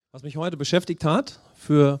Was mich heute beschäftigt hat,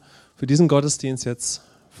 für diesen Gottesdienst jetzt,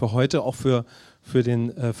 für heute, auch für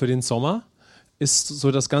den Sommer, ist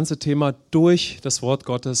so das ganze Thema durch das Wort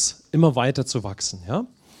Gottes immer weiter zu wachsen. Ja?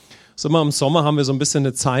 So immer im Sommer haben wir so ein bisschen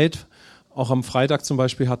eine Zeit, auch am Freitag zum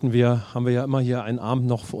Beispiel haben wir ja immer hier einen Abend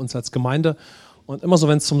noch für uns als Gemeinde. Und immer so,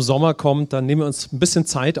 wenn es zum Sommer kommt, dann nehmen wir uns ein bisschen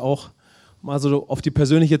Zeit auch, mal so auf die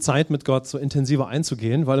persönliche Zeit mit Gott so intensiver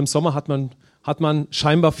einzugehen, weil im Sommer hat man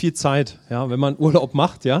scheinbar viel Zeit, ja, wenn man Urlaub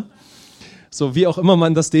macht, ja. So wie auch immer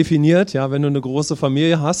man das definiert, ja, wenn du eine große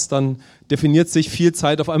Familie hast, dann definiert sich viel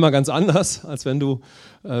Zeit auf einmal ganz anders, als wenn du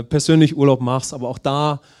persönlich Urlaub machst. Aber auch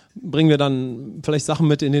da bringen wir dann vielleicht Sachen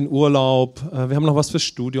mit in den Urlaub. Wir haben noch was fürs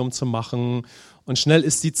Studium zu machen und schnell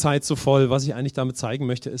ist die Zeit so voll. Was ich eigentlich damit zeigen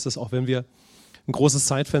möchte, ist es auch, wenn wir ein großes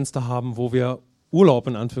Zeitfenster haben, wo wir Urlaub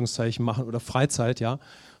in Anführungszeichen machen oder Freizeit, ja,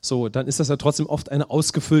 so, dann ist das ja trotzdem oft eine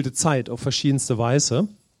ausgefüllte Zeit auf verschiedenste Weise.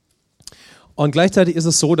 Und gleichzeitig ist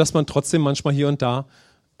es so, dass man trotzdem manchmal hier und da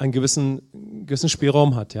einen gewissen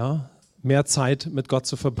Spielraum hat, ja, mehr Zeit mit Gott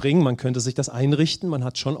zu verbringen. Man könnte sich das einrichten, man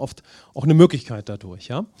hat schon oft auch eine Möglichkeit dadurch,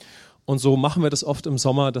 ja. Und so machen wir das oft im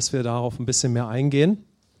Sommer, dass wir darauf ein bisschen mehr eingehen.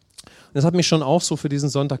 Und das hat mich schon auch so für diesen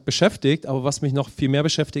Sonntag beschäftigt, aber was mich noch viel mehr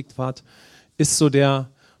beschäftigt hat, ist so der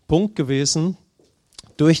Punkt gewesen,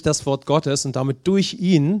 durch das Wort Gottes und damit durch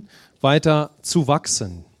ihn weiter zu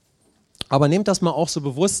wachsen. Aber nehmt das mal auch so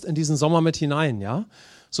bewusst in diesen Sommer mit hinein, ja?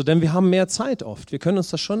 So, denn wir haben mehr Zeit oft. Wir können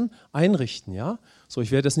uns das schon einrichten, ja? So,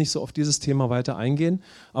 ich werde jetzt nicht so auf dieses Thema weiter eingehen,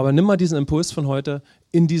 aber nimm mal diesen Impuls von heute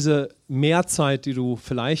in diese Mehrzeit, die du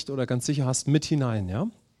vielleicht oder ganz sicher hast, mit hinein, ja?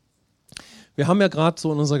 Wir haben ja gerade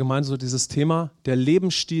so in unserer Gemeinde so dieses Thema der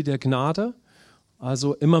Lebensstil der Gnade,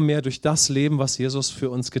 also immer mehr durch das Leben, was Jesus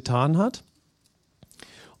für uns getan hat.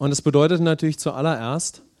 Und das bedeutet natürlich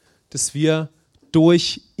zuallererst, dass wir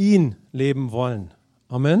durch ihn leben wollen.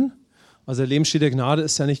 Amen. Also der Lebensstil der Gnade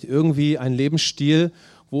ist ja nicht irgendwie ein Lebensstil,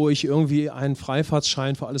 wo ich irgendwie einen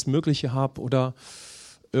Freifahrtschein für alles Mögliche habe oder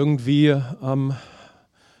irgendwie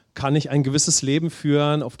kann ich ein gewisses Leben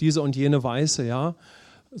führen auf diese und jene Weise. Ja?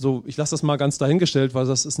 So, ich lasse das mal ganz dahingestellt, weil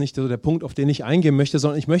das ist nicht so der Punkt, auf den ich eingehen möchte,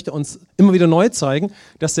 sondern ich möchte uns immer wieder neu zeigen,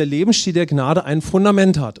 dass der Lebensstil der Gnade ein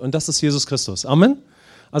Fundament hat und das ist Jesus Christus. Amen.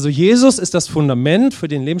 Also Jesus ist das Fundament für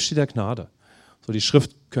den Lebensstil der Gnade. So, die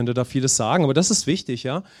Schrift könnte da vieles sagen, aber das ist wichtig,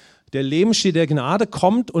 ja. Der Lebensstil der Gnade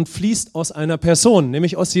kommt und fließt aus einer Person,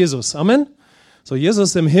 nämlich aus Jesus. Amen. So,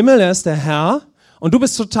 Jesus ist im Himmel, er ist der Herr und du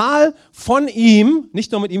bist total von ihm,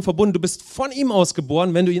 nicht nur mit ihm verbunden, du bist von ihm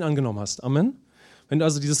ausgeboren, wenn du ihn angenommen hast. Amen. Wenn du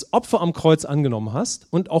also dieses Opfer am Kreuz angenommen hast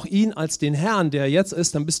und auch ihn als den Herrn, der jetzt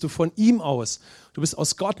ist, dann bist du von ihm aus. Du bist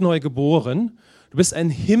aus Gott neu geboren, du bist ein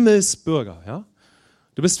Himmelsbürger, ja.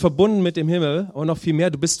 Du bist verbunden mit dem Himmel, aber noch viel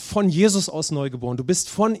mehr, du bist von Jesus aus neu geboren, du bist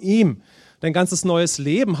von ihm. Dein ganzes neues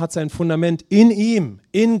Leben hat sein Fundament in ihm,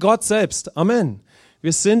 in Gott selbst. Amen.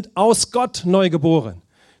 Wir sind aus Gott neu geboren.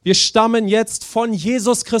 Wir stammen jetzt von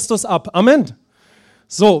Jesus Christus ab. Amen.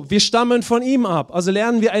 So, wir stammen von ihm ab. Also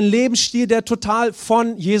lernen wir einen Lebensstil, der total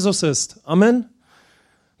von Jesus ist. Amen.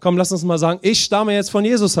 Komm, lass uns mal sagen, ich stamme jetzt von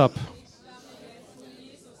Jesus ab.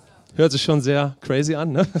 Hört sich schon sehr crazy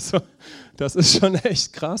an, ne? Das ist schon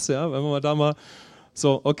echt krass, ja, wenn wir da mal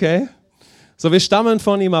so, okay. So, wir stammen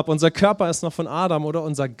von ihm ab. Unser Körper ist noch von Adam, oder?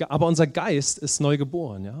 Aber unser Geist ist neu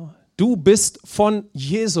geboren, ja. Du bist von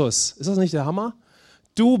Jesus. Ist das nicht der Hammer?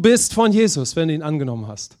 Du bist von Jesus, wenn du ihn angenommen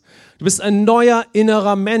hast. Du bist ein neuer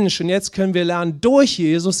innerer Mensch und jetzt können wir lernen, durch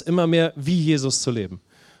Jesus immer mehr wie Jesus zu leben.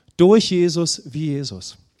 Durch Jesus wie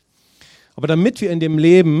Jesus. Aber damit wir in dem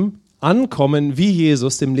Leben ankommen wie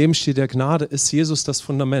Jesus, dem Lebensstil der Gnade, ist Jesus das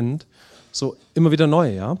Fundament, so immer wieder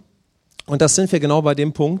neu, ja. Und das sind wir genau bei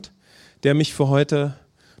dem Punkt, der mich für heute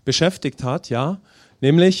beschäftigt hat, ja.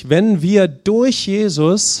 Nämlich, wenn wir durch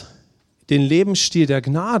Jesus den Lebensstil der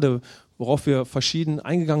Gnade, worauf wir verschieden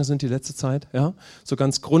eingegangen sind die letzte Zeit, ja, so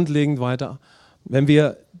ganz grundlegend weiter, wenn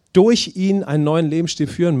wir durch ihn einen neuen Lebensstil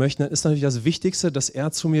führen möchten, dann ist natürlich das Wichtigste, dass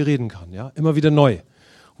er zu mir reden kann, ja, immer wieder neu.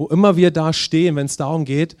 Wo immer wir da stehen, wenn es darum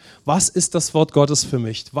geht, was ist das Wort Gottes für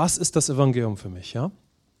mich? Was ist das Evangelium für mich? Ja?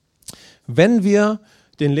 Wenn wir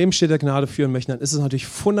den Lebensstil der Gnade führen möchten, dann ist es natürlich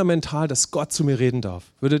fundamental, dass Gott zu mir reden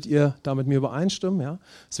darf. Würdet ihr da mit mir übereinstimmen? Ja?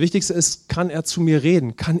 Das Wichtigste ist, kann er zu mir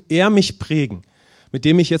reden? Kann er mich prägen? Mit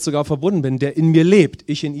dem ich jetzt sogar verbunden bin, der in mir lebt.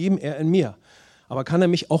 Ich in ihm, er in mir. Aber kann er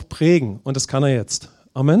mich auch prägen? Und das kann er jetzt.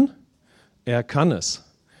 Amen? Er kann es.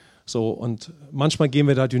 So, und manchmal gehen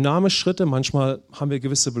wir da dynamisch Schritte, manchmal haben wir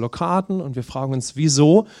gewisse Blockaden und wir fragen uns,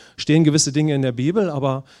 wieso stehen gewisse Dinge in der Bibel,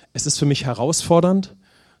 aber es ist für mich herausfordernd,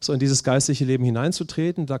 so in dieses geistliche Leben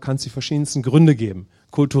hineinzutreten. Da kann es die verschiedensten Gründe geben.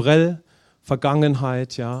 Kulturell,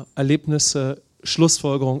 Vergangenheit, ja, Erlebnisse,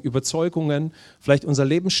 Schlussfolgerungen, Überzeugungen, vielleicht unser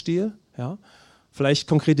Lebensstil, ja, vielleicht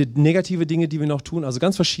konkrete negative Dinge, die wir noch tun. Also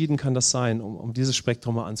ganz verschieden kann das sein, um dieses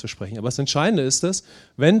Spektrum mal anzusprechen. Aber das Entscheidende ist es,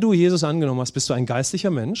 wenn du Jesus angenommen hast, bist du ein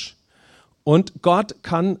geistlicher Mensch und Gott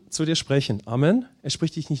kann zu dir sprechen. Amen. Er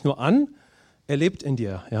spricht dich nicht nur an, er lebt in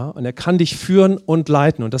dir, ja, und er kann dich führen und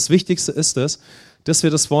leiten. Und das Wichtigste ist es, dass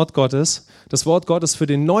wir das Wort Gottes für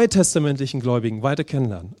den neutestamentlichen Gläubigen weiter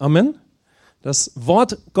kennenlernen. Amen. Das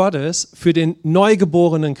Wort Gottes für den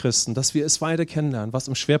neugeborenen Christen, dass wir es weiter kennenlernen, was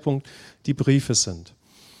im Schwerpunkt die Briefe sind.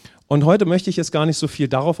 Und heute möchte ich jetzt gar nicht so viel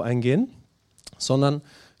darauf eingehen, sondern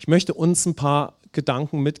ich möchte uns ein paar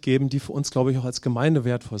Gedanken mitgeben, die für uns, glaube ich, auch als Gemeinde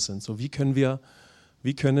wertvoll sind. So, wie können wir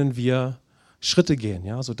Schritte gehen,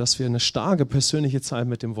 ja, sodass wir eine starke persönliche Zeit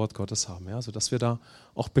mit dem Wort Gottes haben, ja, sodass wir da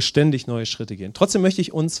auch beständig neue Schritte gehen. Trotzdem möchte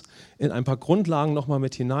ich uns in ein paar Grundlagen nochmal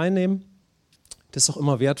mit hineinnehmen. Das ist auch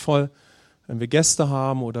immer wertvoll, wenn wir Gäste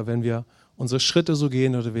haben oder wenn wir unsere Schritte so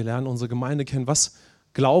gehen oder wir lernen unsere Gemeinde kennen. Was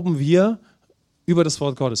glauben wir über das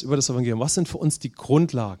Wort Gottes, über das Evangelium? Was sind für uns die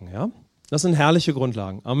Grundlagen? Ja? Das sind herrliche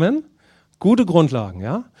Grundlagen. Amen. Gute Grundlagen.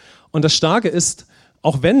 Ja? Und das Starke ist,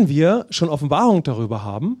 auch wenn wir schon Offenbarung darüber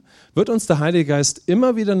haben, wird uns der Heilige Geist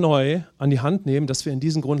immer wieder neu an die Hand nehmen, dass wir in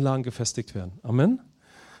diesen Grundlagen gefestigt werden. Amen.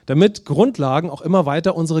 Damit Grundlagen auch immer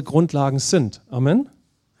weiter unsere Grundlagen sind. Amen.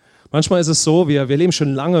 Manchmal ist es so, wir leben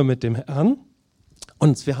schon lange mit dem Herrn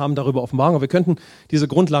und wir haben darüber Offenbarung, aber wir könnten diese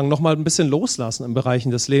Grundlagen nochmal ein bisschen loslassen in Bereichen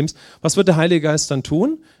des Lebens. Was wird der Heilige Geist dann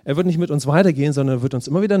tun? Er wird nicht mit uns weitergehen, sondern er wird uns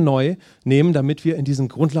immer wieder neu nehmen, damit wir in diesen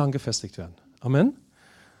Grundlagen gefestigt werden. Amen.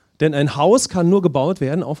 Denn ein Haus kann nur gebaut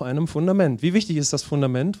werden auf einem Fundament. Wie wichtig ist das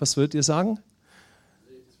Fundament? Was würdet ihr sagen?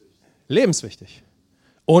 Lebenswichtig.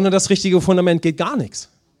 Ohne das richtige Fundament geht gar nichts.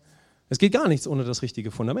 Es geht gar nichts ohne das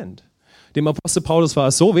richtige Fundament. Dem Apostel Paulus war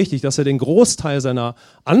es so wichtig, dass er den Großteil seiner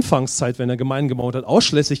Anfangszeit, wenn er Gemeinden gebaut hat,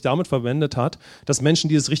 ausschließlich damit verwendet hat, dass Menschen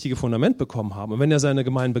dieses richtige Fundament bekommen haben. Und wenn er seine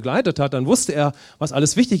Gemeinden begleitet hat, dann wusste er, was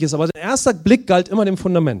alles wichtig ist. Aber sein erster Blick galt immer dem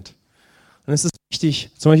Fundament. Und es ist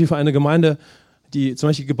wichtig, zum Beispiel für eine Gemeinde, die zum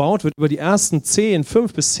Beispiel gebaut wird, über die ersten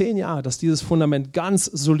 5 bis 10 Jahre, dass dieses Fundament ganz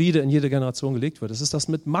solide in jede Generation gelegt wird. Das ist das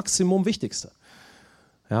mit Maximum Wichtigste.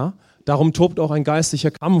 Ja? Darum tobt auch ein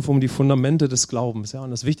geistlicher Kampf um die Fundamente des Glaubens. Ja?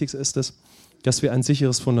 Und das Wichtigste ist es, dass wir ein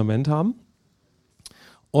sicheres Fundament haben.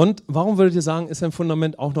 Und warum würdet ihr sagen, ist ein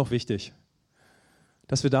Fundament auch noch wichtig?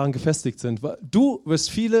 Dass wir daran gefestigt sind. Du wirst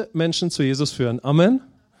viele Menschen zu Jesus führen. Amen.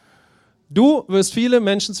 Du wirst viele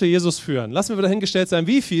Menschen zu Jesus führen. Lass mir wieder dahingestellt sein,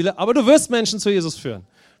 wie viele, aber du wirst Menschen zu Jesus führen.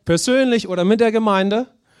 Persönlich oder mit der Gemeinde.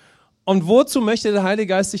 Und wozu möchte der Heilige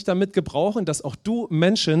Geist dich damit gebrauchen, dass auch du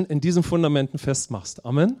Menschen in diesen Fundamenten festmachst?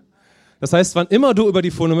 Amen. Das heißt, wann immer du über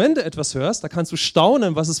die Fundamente etwas hörst, da kannst du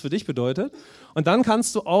staunen, was es für dich bedeutet. Und dann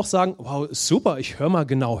kannst du auch sagen, wow, super, ich höre mal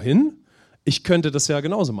genau hin. Ich könnte das ja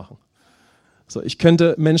genauso machen. So, ich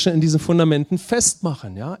könnte Menschen in diesen Fundamenten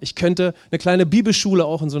festmachen. Ja? Ich könnte eine kleine Bibelschule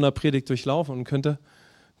auch in so einer Predigt durchlaufen und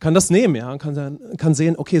kann das nehmen. Ja? Und kann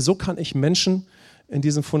sehen, okay, so kann ich Menschen in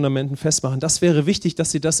diesen Fundamenten festmachen. Das wäre wichtig,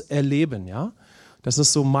 dass sie das erleben. Ja? Dass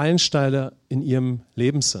es so Meilensteine in ihrem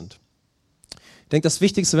Leben sind. Ich denke, das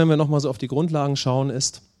Wichtigste, wenn wir nochmal so auf die Grundlagen schauen,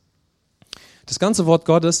 ist, das ganze Wort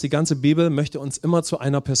Gottes, die ganze Bibel möchte uns immer zu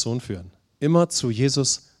einer Person führen. Immer zu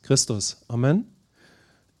Jesus Christus. Amen.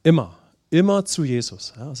 Immer zu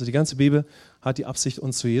Jesus. Ja, also die ganze Bibel hat die Absicht,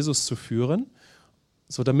 uns zu Jesus zu führen,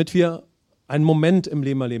 so damit wir einen Moment im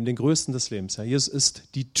Leben erleben, den größten des Lebens. Ja. Jesus ist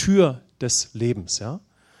die Tür des Lebens. Ja.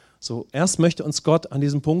 So, erst möchte uns Gott an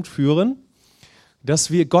diesem Punkt führen,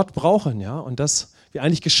 dass wir Gott brauchen, ja, und dass wir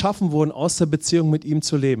eigentlich geschaffen wurden, aus der Beziehung mit ihm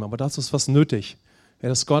zu leben. Aber dazu ist was nötig. Ja,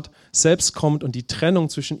 dass Gott selbst kommt und die Trennung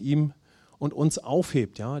zwischen ihm und uns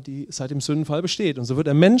aufhebt, ja, die seit dem Sündenfall besteht. Und so wird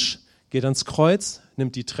der Mensch, geht ans Kreuz,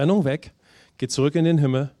 nimmt die Trennung weg, geht zurück in den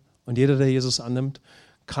Himmel und jeder, der Jesus annimmt,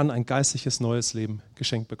 kann ein geistliches neues Leben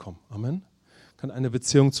geschenkt bekommen. Amen. Kann eine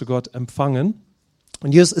Beziehung zu Gott empfangen.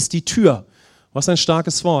 Und Jesus ist die Tür. Was ein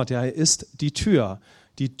starkes Wort. Ja, er ist die Tür.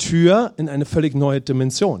 Die Tür in eine völlig neue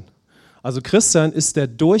Dimension. Also Christsein ist der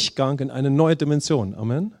Durchgang in eine neue Dimension.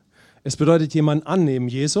 Amen. Es bedeutet jemanden annehmen,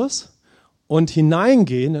 Jesus, und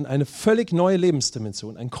hineingehen in eine völlig neue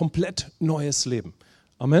Lebensdimension, ein komplett neues Leben.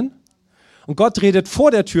 Amen. Und Gott redet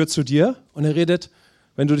vor der Tür zu dir und er redet,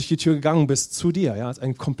 wenn du durch die Tür gegangen bist, zu dir. Ja, als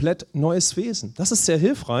ein komplett neues Wesen. Das ist sehr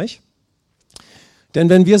hilfreich. Denn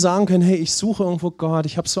wenn wir sagen können, hey, ich suche irgendwo Gott,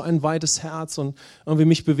 ich habe so ein weites Herz und irgendwie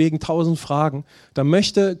mich bewegen 1000 Fragen, dann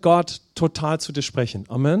möchte Gott total zu dir sprechen.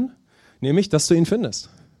 Amen. Nämlich, dass du ihn findest.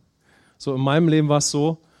 So in meinem Leben war es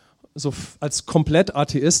so als komplett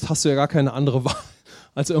Atheist hast du ja gar keine andere Wahl,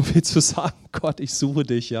 als irgendwie zu sagen, Gott, ich suche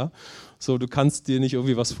dich, ja. So, du kannst dir nicht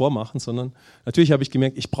irgendwie was vormachen, sondern natürlich habe ich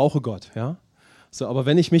gemerkt, ich brauche Gott, ja. So, aber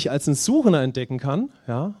wenn ich mich als ein Suchender entdecken kann,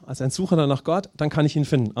 ja, als ein Suchender nach Gott, dann kann ich ihn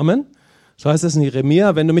finden. Amen. So heißt es in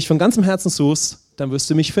Jeremia, wenn du mich von ganzem Herzen suchst, dann wirst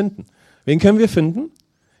du mich finden. Wen können wir finden?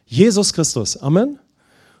 Jesus Christus. Amen.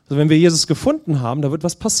 Also wenn wir Jesus gefunden haben, da wird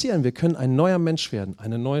was passieren. Wir können ein neuer Mensch werden,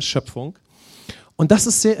 eine neue Schöpfung. Und das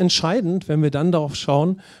ist sehr entscheidend, wenn wir dann darauf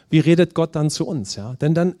schauen, wie redet Gott dann zu uns. Ja?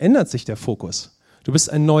 Denn dann ändert sich der Fokus. Du bist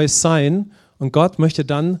ein neues Sein und Gott möchte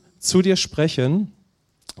dann zu dir sprechen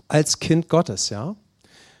als Kind Gottes. Ja?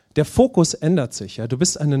 Der Fokus ändert sich. Ja? Du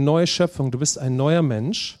bist eine neue Schöpfung, du bist ein neuer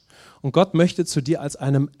Mensch und Gott möchte zu dir als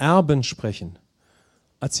einem Erben sprechen.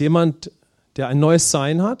 Als jemand, der ein neues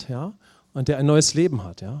Sein hat, ja? Und der ein neues Leben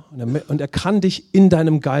hat. Ja? Und er kann dich in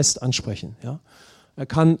deinem Geist ansprechen. Ja? Er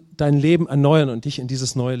kann dein Leben erneuern und dich in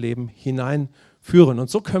dieses neue Leben hineinführen. Und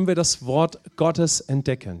so können wir das Wort Gottes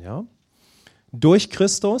entdecken. Ja? Durch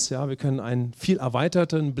Christus, ja, wir können einen viel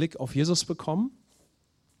erweiterten Blick auf Jesus bekommen.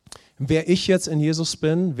 Wer ich jetzt in Jesus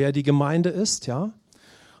bin, wer die Gemeinde ist. Ja?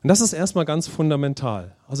 Und das ist erstmal ganz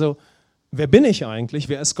fundamental. Also wer bin ich eigentlich,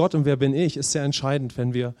 wer ist Gott und wer bin ich, ist sehr entscheidend,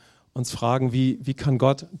 wenn wir uns fragen, wie kann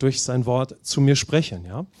Gott durch sein Wort zu mir sprechen.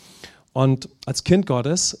 Ja? Und als Kind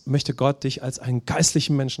Gottes möchte Gott dich als einen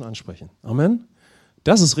geistlichen Menschen ansprechen. Amen.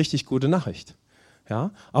 Das ist richtig gute Nachricht.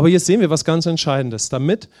 Ja? Aber jetzt sehen wir was ganz Entscheidendes.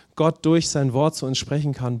 Damit Gott durch sein Wort zu uns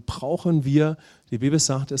sprechen kann, brauchen wir, die Bibel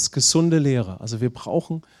sagt es, gesunde Lehre. Also wir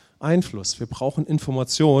brauchen Einfluss, wir brauchen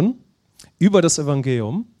Information über das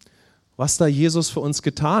Evangelium, was da Jesus für uns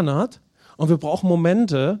getan hat. Und wir brauchen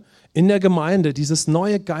Momente in der Gemeinde, dieses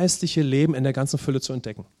neue geistliche Leben in der ganzen Fülle zu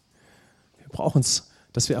entdecken. Wir brauchen es,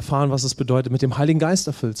 dass wir erfahren, was es bedeutet, mit dem Heiligen Geist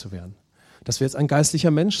erfüllt zu werden. Dass wir jetzt ein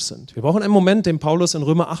geistlicher Mensch sind. Wir brauchen einen Moment, den Paulus in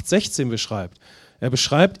Römer 8,16 beschreibt. Er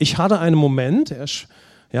beschreibt, ich hatte einen Moment,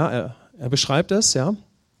 er beschreibt es, ja,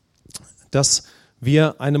 dass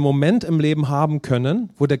wir einen Moment im Leben haben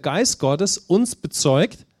können, wo der Geist Gottes uns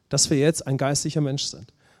bezeugt, dass wir jetzt ein geistlicher Mensch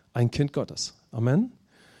sind. Ein Kind Gottes. Amen.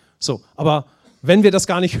 So, aber wenn wir das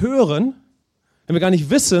gar nicht hören, wenn wir gar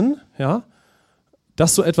nicht wissen, ja,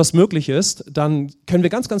 dass so etwas möglich ist, dann können wir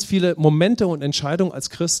ganz, ganz viele Momente und Entscheidungen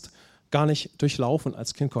als Christ gar nicht durchlaufen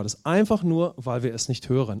als Kind Gottes. Einfach nur, weil wir es nicht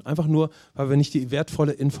hören. Einfach nur, weil wir nicht die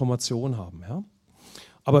wertvolle Information haben. Ja.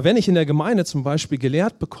 Aber wenn ich in der Gemeinde zum Beispiel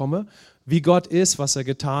gelehrt bekomme, wie Gott ist, was er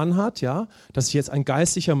getan hat, ja, dass ich jetzt ein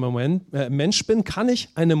geistlicher Mensch bin, kann ich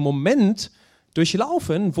einen Moment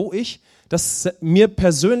durchlaufen, wo dass mir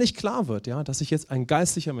persönlich klar wird, ja, dass ich jetzt ein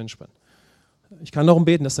geistlicher Mensch bin. Ich kann darum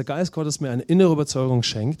beten, dass der Geist Gottes mir eine innere Überzeugung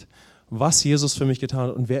schenkt, was Jesus für mich getan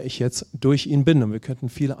hat und wer ich jetzt durch ihn bin. Und wir könnten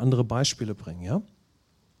viele andere Beispiele bringen. Ja?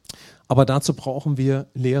 Aber dazu brauchen wir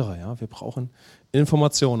Lehre. Ja? Wir brauchen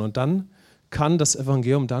Informationen. Und dann kann das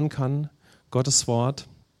Evangelium, dann kann Gottes Wort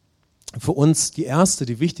für uns die erste,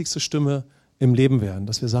 die wichtigste Stimme im Leben werden.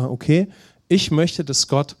 Dass wir sagen, okay, ich möchte, dass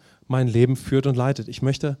Gott mein Leben führt und leitet. Ich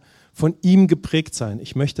möchte von ihm geprägt sein.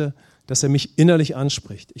 Ich möchte, dass er mich innerlich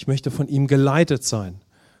anspricht. Ich möchte von ihm geleitet sein.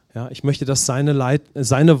 Ja, ich möchte, dass seine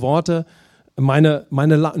Worte meine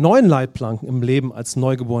neuen Leitplanken im Leben als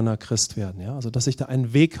neugeborener Christ werden. Ja? Also, dass ich da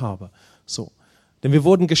einen Weg habe. So. Denn wir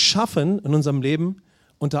wurden geschaffen, in unserem Leben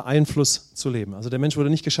unter Einfluss zu leben. Also der Mensch wurde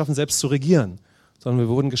nicht geschaffen, selbst zu regieren, sondern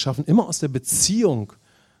wir wurden geschaffen, immer aus der Beziehung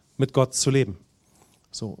mit Gott zu leben.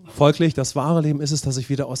 So, folglich, das wahre Leben ist es, dass ich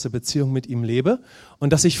wieder aus der Beziehung mit ihm lebe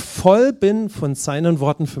und dass ich voll bin von seinen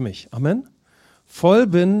Worten für mich. Amen. Voll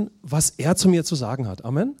bin, was er zu mir zu sagen hat.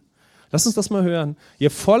 Amen. Lass uns das mal hören. Je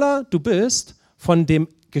voller du bist von dem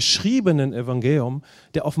geschriebenen Evangelium,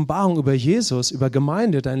 der Offenbarung über Jesus, über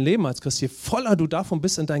Gemeinde, dein Leben als Christ, je voller du davon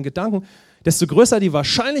bist in deinen Gedanken, desto größer die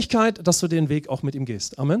Wahrscheinlichkeit, dass du den Weg auch mit ihm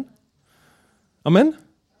gehst. Amen. Amen.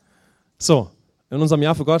 So. In unserem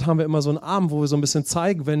Jahr für Gott haben wir immer so einen Abend, wo wir so ein bisschen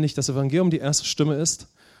zeigen, wenn nicht das Evangelium die erste Stimme ist,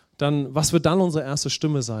 dann, was wird dann unsere erste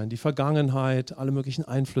Stimme sein? Die Vergangenheit, alle möglichen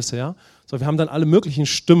Einflüsse, ja? So, wir haben dann alle möglichen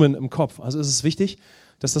Stimmen im Kopf. Also ist es wichtig,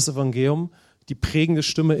 dass das Evangelium die prägende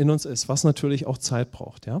Stimme in uns ist, was natürlich auch Zeit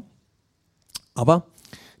braucht, ja? Aber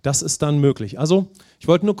das ist dann möglich. Also, ich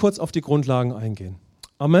wollte nur kurz auf die Grundlagen eingehen.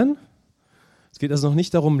 Amen. Es geht also noch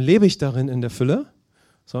nicht darum, lebe ich darin in der Fülle,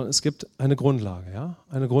 sondern es gibt eine Grundlage, ja?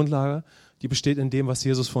 Eine Grundlage, die besteht in dem, was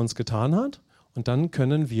Jesus für uns getan hat. Und dann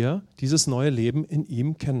können wir dieses neue Leben in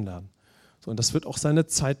ihm kennenlernen. So, und das wird auch seine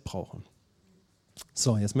Zeit brauchen.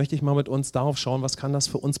 So, jetzt möchte ich mal mit uns darauf schauen, was kann das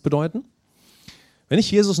für uns bedeuten? Wenn ich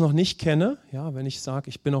Jesus noch nicht kenne, ja, wenn ich sage,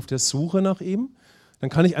 ich bin auf der Suche nach ihm, dann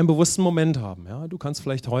kann ich einen bewussten Moment haben. Ja? Du kannst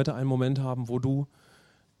vielleicht heute einen Moment haben, wo du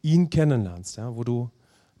ihn kennenlernst, ja? Wo du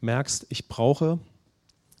merkst, ich brauche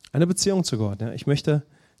eine Beziehung zu Gott. Ja? Ich möchte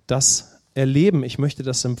das erleben, ich möchte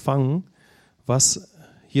das empfangen, was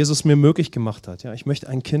Jesus mir möglich gemacht hat. Ja, ich möchte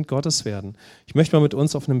ein Kind Gottes werden. Ich möchte mal mit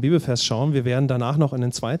uns auf einen Bibelvers schauen. Wir werden danach noch in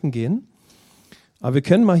den zweiten gehen. Aber wir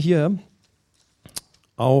können mal hier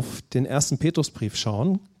auf den 1. Petrusbrief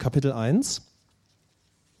schauen, Kapitel 1.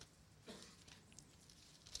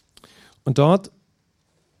 Und dort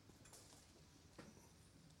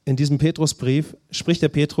in diesem Petrusbrief spricht der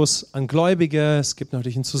Petrus an Gläubige. Es gibt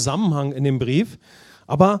natürlich einen Zusammenhang in dem Brief.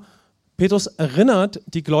 Aber Petrus erinnert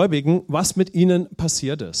die Gläubigen, was mit ihnen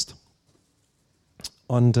passiert ist.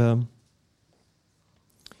 Und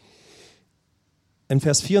in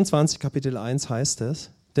Vers 24, Kapitel 1 heißt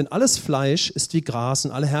es, denn alles Fleisch ist wie Gras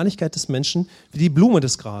und alle Herrlichkeit des Menschen wie die Blume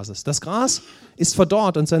des Grases. Das Gras ist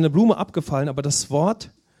verdorrt und seine Blume abgefallen, aber das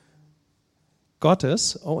Wort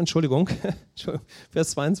Gottes,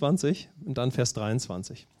 Vers 22 und dann Vers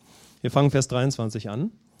 23. Wir fangen Vers 23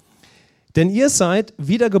 an. Denn ihr seid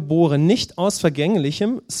wiedergeboren, nicht aus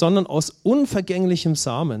vergänglichem, sondern aus unvergänglichem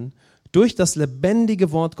Samen, durch das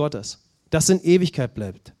lebendige Wort Gottes, das in Ewigkeit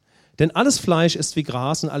bleibt. Denn alles Fleisch ist wie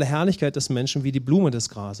Gras und alle Herrlichkeit des Menschen wie die Blume des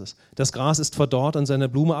Grases. Das Gras ist verdorrt und seine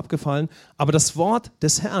Blume abgefallen, aber das Wort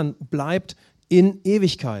des Herrn bleibt in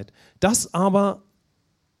Ewigkeit. Das ist aber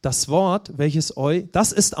das Wort, welches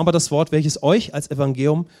euch als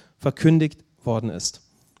Evangelium verkündigt worden ist.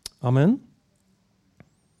 Amen.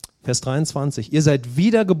 Vers 23, ihr seid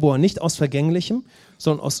wiedergeboren, nicht aus vergänglichem,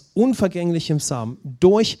 sondern aus unvergänglichem Samen,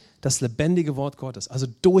 durch das lebendige Wort Gottes, also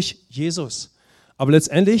durch Jesus. Aber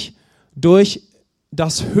letztendlich durch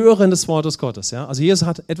das Hören des Wortes Gottes. Ja? Also Jesus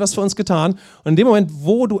hat etwas für uns getan und in dem Moment,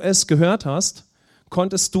 wo du es gehört hast,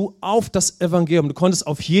 konntest du auf das Evangelium, du konntest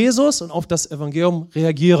auf Jesus und auf das Evangelium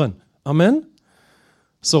reagieren. Amen.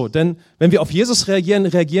 So, denn wenn wir auf Jesus reagieren,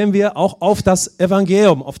 reagieren wir auch auf das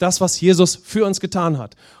Evangelium, auf das, was Jesus für uns getan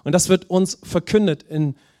hat. Und das wird uns verkündet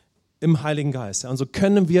im Heiligen Geist. Ja? Und so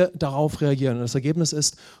können wir darauf reagieren. Und das Ergebnis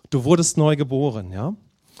ist, du wurdest neu geboren. Ja?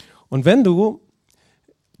 Und wenn du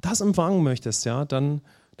das empfangen möchtest, ja, dann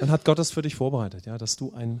hat Gott das für dich vorbereitet, ja, dass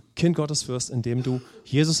du ein Kind Gottes wirst, indem du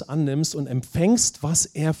Jesus annimmst und empfängst, was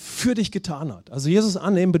er für dich getan hat. Also Jesus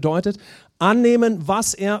annehmen bedeutet, annehmen,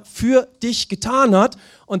 was er für dich getan hat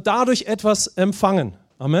und dadurch etwas empfangen.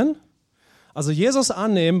 Amen? Also Jesus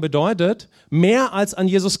annehmen bedeutet mehr als an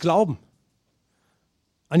Jesus glauben.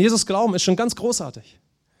 An Jesus glauben ist schon ganz großartig.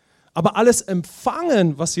 Aber alles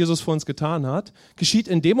empfangen, was Jesus für uns getan hat, geschieht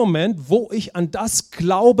in dem Moment, wo ich an das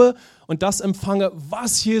glaube und das empfange,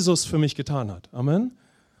 was Jesus für mich getan hat. Amen.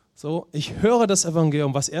 So, ich höre das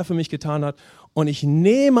Evangelium, was er für mich getan hat, und ich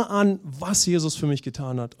nehme an, was Jesus für mich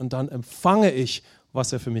getan hat, und dann empfange ich,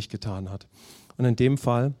 was er für mich getan hat. Und in dem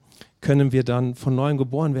Fall können wir dann von neuem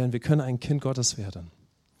geboren werden. Wir können ein Kind Gottes werden.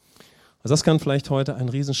 Also das kann vielleicht heute ein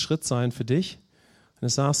Riesenschritt sein für dich, wenn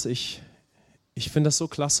du sagst, ich finde das so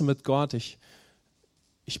klasse mit Gott, ich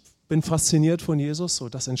bin fasziniert von Jesus. So,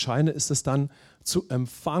 das Entscheidende ist es dann zu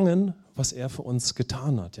empfangen, was er für uns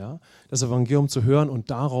getan hat. Ja? Das Evangelium zu hören und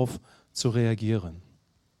darauf zu reagieren.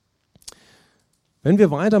 Wenn wir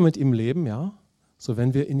weiter mit ihm leben, ja, so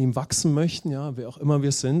wenn wir in ihm wachsen möchten, ja, wer auch immer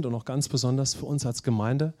wir sind und auch ganz besonders für uns als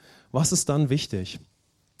Gemeinde, was ist dann wichtig?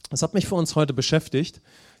 Das hat mich für uns heute beschäftigt,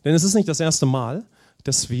 denn es ist nicht das erste Mal,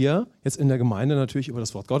 dass wir jetzt in der Gemeinde natürlich über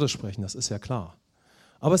das Wort Gottes sprechen, das ist ja klar.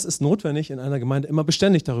 Aber es ist notwendig, in einer Gemeinde immer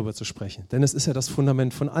beständig darüber zu sprechen, denn es ist ja das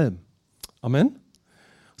Fundament von allem. Amen?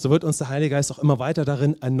 So wird uns der Heilige Geist auch immer weiter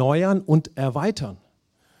darin erneuern und erweitern.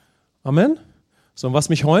 Amen? So, und was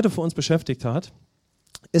mich heute für uns beschäftigt hat,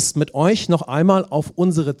 ist mit euch noch einmal auf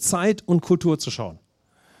unsere Zeit und Kultur zu schauen.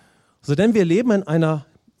 So, denn wir leben in einer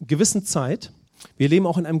gewissen Zeit, wir leben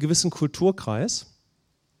auch in einem gewissen Kulturkreis.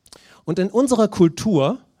 Und in unserer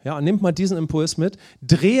Kultur, ja, nehmt mal diesen Impuls mit,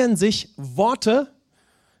 drehen sich Worte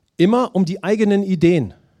immer um die eigenen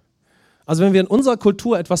Ideen. Also wenn wir in unserer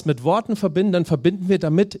Kultur etwas mit Worten verbinden, dann verbinden wir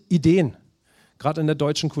damit Ideen. Gerade in der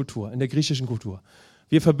deutschen Kultur, in der griechischen Kultur.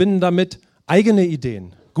 Wir verbinden damit eigene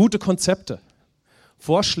Ideen, gute Konzepte,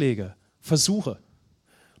 Vorschläge, Versuche.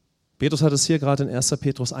 Petrus hat es hier gerade in 1.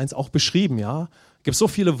 Petrus 1 auch beschrieben. Ja? Es gibt so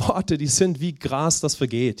viele Worte, die sind wie Gras, das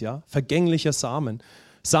vergeht. Ja? Vergänglicher Samen.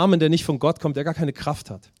 Samen, der nicht von Gott kommt, der gar keine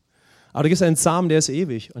Kraft hat. Aber da gibt es einen Samen, der ist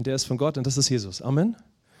ewig und der ist von Gott und das ist Jesus. Amen.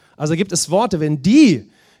 Also gibt es Worte, wenn die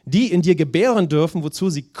in dir gebären dürfen,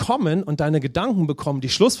 wozu sie kommen und deine Gedanken bekommen, die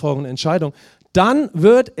Schlussfolgerung, Entscheidung, dann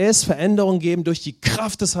wird es Veränderung geben durch die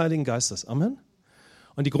Kraft des Heiligen Geistes. Amen.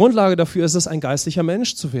 Und die Grundlage dafür ist es, ein geistlicher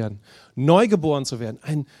Mensch zu werden, neugeboren zu werden,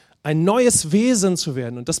 ein neues Wesen zu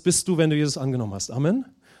werden. Und das bist du, wenn du Jesus angenommen hast. Amen.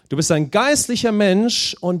 Du bist ein geistlicher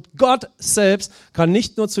Mensch und Gott selbst kann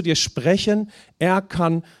nicht nur zu dir sprechen, er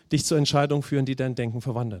kann dich zur Entscheidung führen, die dein Denken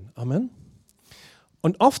verwandeln. Amen.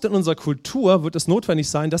 Und oft in unserer Kultur wird es notwendig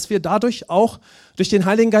sein, dass wir dadurch auch durch den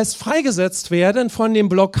Heiligen Geist freigesetzt werden, von den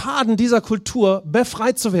Blockaden dieser Kultur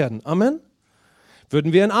befreit zu werden. Amen.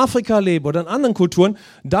 Würden wir in Afrika leben oder in anderen Kulturen,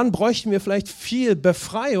 dann bräuchten wir vielleicht viel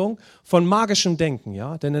Befreiung von magischem Denken.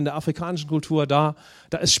 Ja? Denn in der afrikanischen Kultur, da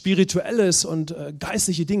ist Spirituelles und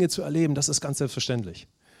geistliche Dinge zu erleben, das ist ganz selbstverständlich.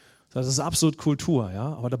 Das ist absolut Kultur,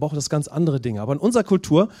 ja? Aber da braucht es ganz andere Dinge. Aber in unserer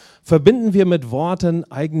Kultur verbinden wir mit Worten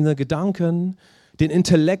eigene Gedanken, den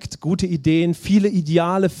Intellekt, gute Ideen, viele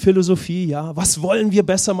Ideale, Philosophie. Ja? Was wollen wir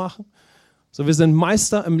besser machen? So, wir sind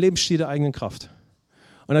Meister im Lebensstil der eigenen Kraft.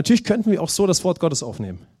 Und natürlich könnten wir auch so das Wort Gottes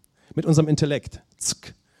aufnehmen, mit unserem Intellekt.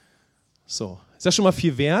 Zuck. So, ist ja schon mal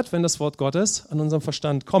viel wert, wenn das Wort Gottes an unserem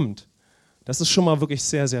Verstand kommt. Das ist schon mal wirklich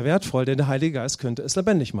sehr, sehr wertvoll, denn der Heilige Geist könnte es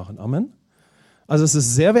lebendig machen. Amen. Also es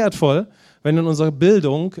ist sehr wertvoll, wenn in unserer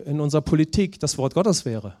Bildung, in unserer Politik das Wort Gottes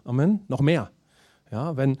wäre. Amen. Noch mehr.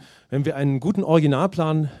 Ja, wenn wir einen guten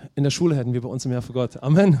Originalplan in der Schule hätten, wie bei uns im Jahr für Gott.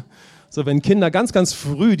 Amen. So, wenn Kinder ganz, ganz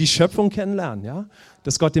früh die Schöpfung kennenlernen, ja,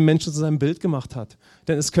 dass Gott den Menschen zu seinem Bild gemacht hat.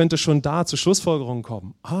 Denn es könnte schon da zu Schlussfolgerungen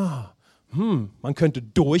kommen. Man könnte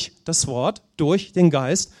durch das Wort, durch den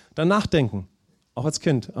Geist dann nachdenken. Auch als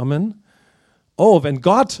Kind. Amen. Oh, wenn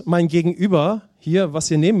Gott mein Gegenüber hier, was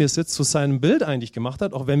hier neben mir sitzt, zu seinem Bild eigentlich gemacht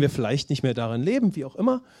hat, auch wenn wir vielleicht nicht mehr darin leben, wie auch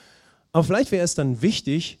immer, aber vielleicht wäre es dann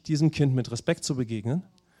wichtig, diesem Kind mit Respekt zu begegnen.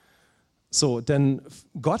 So, denn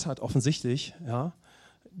Gott hat offensichtlich, ja,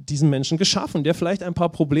 diesen Menschen geschaffen, der vielleicht ein paar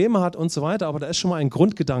Probleme hat und so weiter, aber da ist schon mal ein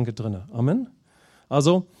Grundgedanke drin. Amen.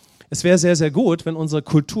 Also, es wäre sehr, sehr gut, wenn unsere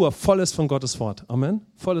Kultur voll ist von Gottes Wort. Amen.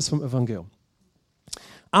 Voll ist vom Evangelium.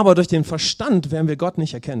 Aber durch den Verstand werden wir Gott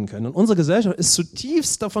nicht erkennen können. Und unsere Gesellschaft ist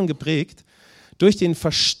zutiefst davon geprägt, durch den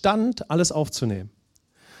Verstand alles aufzunehmen.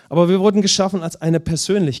 Aber wir wurden geschaffen, als eine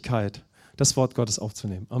Persönlichkeit das Wort Gottes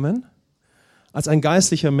aufzunehmen. Amen. Als ein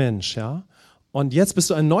geistlicher Mensch, ja. Und jetzt bist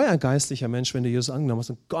du ein neuer geistlicher Mensch, wenn du Jesus angenommen hast.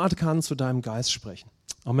 Und Gott kann zu deinem Geist sprechen.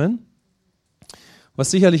 Amen.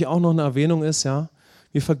 Was sicherlich auch noch eine Erwähnung ist, ja.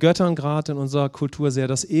 Wir vergöttern gerade in unserer Kultur sehr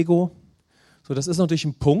das Ego. So, das ist natürlich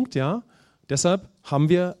ein Punkt, ja. Deshalb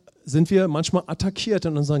sind wir manchmal attackiert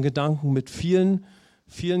in unseren Gedanken mit vielen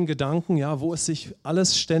Gedanken, ja, wo es sich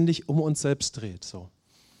alles ständig um uns selbst dreht. So.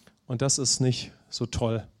 Und das ist nicht so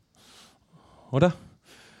toll. Oder?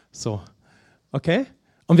 So. Okay?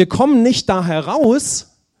 Und wir kommen nicht da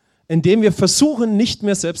heraus, indem wir versuchen, nicht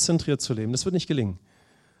mehr selbstzentriert zu leben. Das wird nicht gelingen.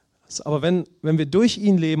 Aber wenn wir durch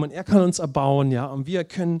ihn leben und er kann uns erbauen, ja, und wir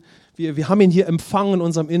haben ihn hier empfangen in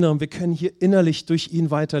unserem Inneren, wir können hier innerlich durch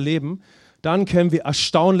ihn weiterleben, dann können wir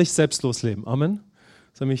erstaunlich selbstlos leben. Amen.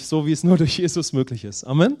 Das ist nämlich so, wie es nur durch Jesus möglich ist.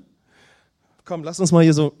 Amen. Komm, lass uns mal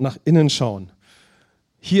hier so nach innen schauen.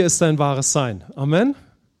 Hier ist dein wahres Sein. Amen.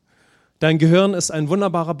 Dein Gehirn ist ein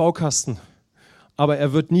wunderbarer Baukasten, aber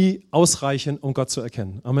er wird nie ausreichen, um Gott zu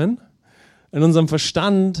erkennen. Amen. In unserem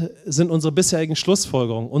Verstand sind unsere bisherigen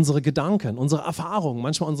Schlussfolgerungen, unsere Gedanken, unsere Erfahrungen,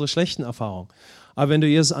 manchmal unsere schlechten Erfahrungen. Aber wenn du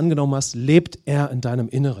Jesus angenommen hast, lebt er in deinem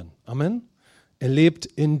Inneren. Amen. Er lebt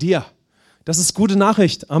in dir. Das ist gute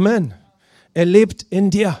Nachricht. Amen. Er lebt in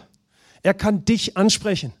dir. Er kann dich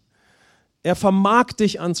ansprechen. Er vermag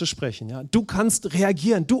dich anzusprechen. Ja? Du kannst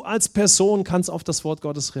reagieren. Du als Person kannst auf das Wort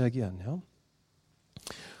Gottes reagieren. Ja?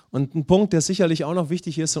 Und ein Punkt, der sicherlich auch noch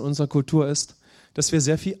wichtig ist in unserer Kultur, ist, dass wir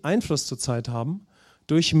sehr viel Einfluss zurzeit haben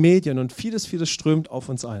durch Medien und vieles strömt auf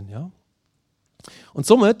uns ein. Ja? Und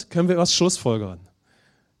somit können wir was schlussfolgern.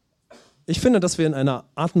 Ich finde, dass wir in einer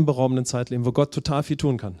atemberaubenden Zeit leben, wo Gott total viel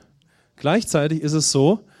tun kann. Gleichzeitig ist es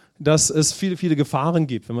so, dass es viele Gefahren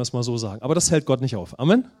gibt, wenn wir es mal so sagen. Aber das hält Gott nicht auf.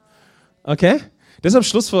 Amen? Okay? Deshalb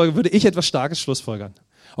würde ich etwas Starkes schlussfolgern.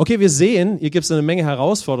 Okay, wir sehen, hier gibt es eine Menge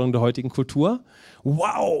Herausforderungen der heutigen Kultur.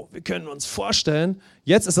 Wow, wir können uns vorstellen,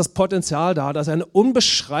 jetzt ist das Potenzial da, dass eine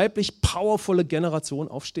unbeschreiblich powervolle Generation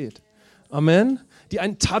aufsteht. Amen? Die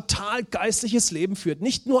ein total geistliches Leben führt.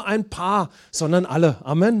 Nicht nur ein paar, sondern alle.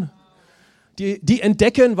 Amen? Die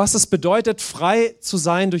entdecken, was es bedeutet, frei zu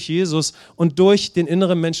sein durch Jesus und durch den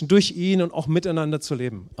inneren Menschen, durch ihn und auch miteinander zu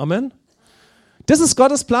leben. Amen? Das ist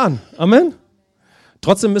Gottes Plan. Amen?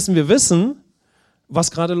 Trotzdem müssen wir wissen,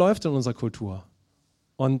 was gerade läuft in unserer Kultur.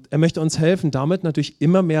 Und er möchte uns helfen, damit natürlich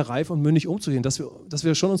immer mehr reif und mündig umzugehen, dass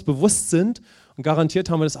wir schon uns bewusst sind, und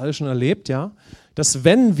garantiert haben wir das alle schon erlebt, ja, dass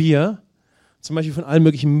wenn wir zum Beispiel von allen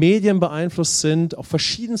möglichen Medien beeinflusst sind, auf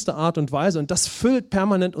verschiedenste Art und Weise, und das füllt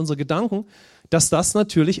permanent unsere Gedanken, dass das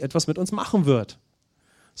natürlich etwas mit uns machen wird.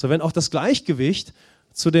 So, wenn auch das Gleichgewicht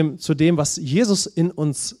zu dem, was Jesus in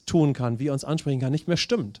uns tun kann, wie er uns ansprechen kann, nicht mehr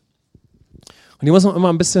stimmt. Und hier muss man immer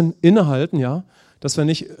ein bisschen innehalten, ja, dass wir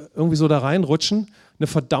nicht irgendwie so da reinrutschen, eine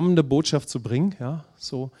verdammende Botschaft zu bringen. Ja,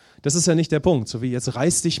 so, das ist ja nicht der Punkt. So wie jetzt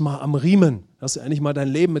reiß dich mal am Riemen, dass du endlich mal dein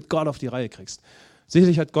Leben mit Gott auf die Reihe kriegst.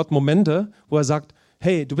 Sicherlich hat Gott Momente, wo er sagt,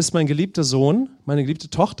 hey, du bist mein geliebter Sohn, meine geliebte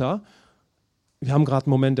Tochter. Wir haben gerade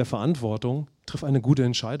einen Moment der Verantwortung. Triff eine gute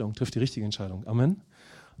Entscheidung, triff die richtige Entscheidung. Amen.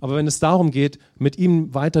 Aber wenn es darum geht, mit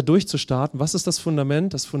ihm weiter durchzustarten, was ist das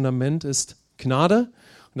Fundament? Das Fundament ist Gnade.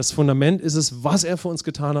 Und das Fundament ist es, was er für uns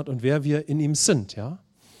getan hat und wer wir in ihm sind. Ja?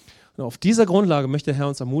 Und auf dieser Grundlage möchte der Herr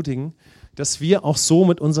uns ermutigen, dass wir auch so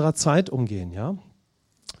mit unserer Zeit umgehen. Ja?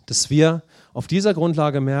 Dass wir auf dieser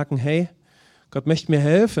Grundlage merken, hey, Gott möchte mir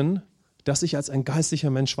helfen, dass ich als ein geistlicher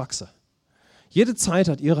Mensch wachse. Jede Zeit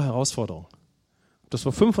hat ihre Herausforderung. Ob das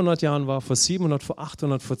vor 500 Jahren war, vor 700, vor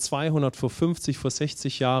 800, vor 200, vor 50, vor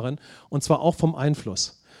 60 Jahren und zwar auch vom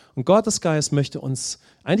Einfluss. Und Gottes Geist möchte uns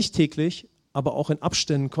eigentlich täglich, aber auch in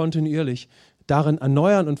Abständen kontinuierlich darin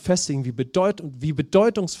erneuern und festigen, wie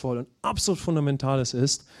bedeutungsvoll und absolut fundamental es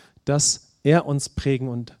ist, dass er uns prägen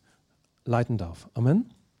und leiten darf.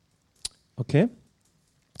 Amen? Okay?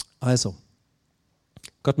 Also,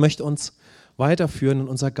 Gott möchte uns weiterführen in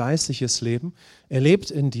unser geistliches Leben. Er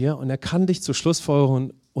lebt in dir und er kann dich zu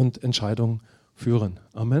Schlussfolgerungen und Entscheidungen führen.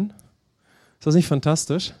 Amen? Ist das nicht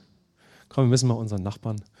fantastisch? Komm, wir müssen mal unseren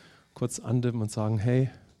Nachbarn kurz andimmen und sagen, hey,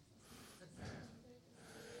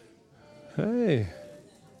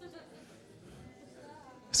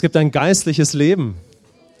 es gibt ein geistliches Leben.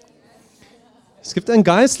 Es gibt ein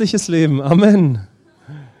geistliches Leben. Amen.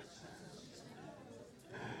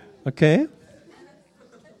 Okay?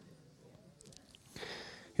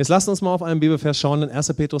 Jetzt lasst uns mal auf einen Bibelvers schauen, in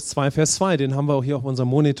 1. Petrus 2, Vers 2. Den haben wir auch hier auf unserem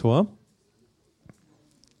Monitor. Und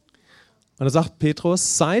da sagt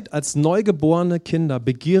Petrus, seid als neugeborene Kinder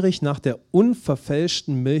begierig nach der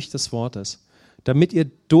unverfälschten Milch des Wortes, damit ihr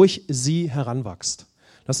durch sie heranwachst.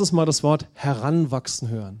 Lass uns mal das Wort heranwachsen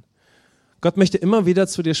hören. Gott möchte immer wieder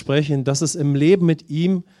zu dir sprechen, dass es im Leben mit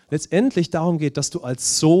ihm letztendlich darum geht, dass du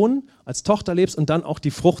als Sohn, als Tochter lebst und dann auch die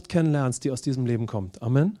Frucht kennenlernst, die aus diesem Leben kommt.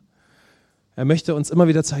 Amen. Er möchte uns immer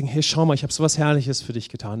wieder zeigen, hey, schau mal, ich habe so was Herrliches für dich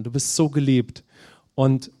getan. Du bist so geliebt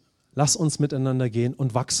und lass uns miteinander gehen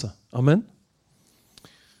und wachse. Amen.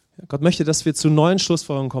 Gott möchte, dass wir zu neuen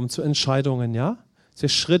Schlussfolgerungen kommen, zu Entscheidungen, ja? Dass wir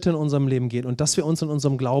Schritte in unserem Leben gehen und dass wir uns in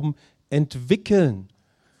unserem Glauben entwickeln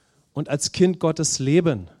und als Kind Gottes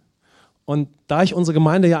leben. Und da ich unsere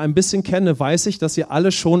Gemeinde ja ein bisschen kenne, weiß ich, dass ihr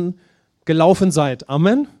alle schon gelaufen seid.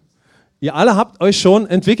 Amen. Ihr alle habt euch schon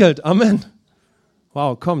entwickelt. Amen.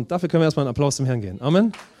 Wow, komm, dafür können wir erstmal einen Applaus zum Herrn geben.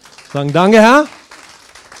 Amen. Sagen, danke Herr.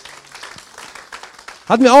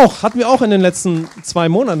 Hatten wir auch in den letzten 2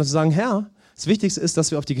 Monaten, dass wir sagen, Herr, das Wichtigste ist,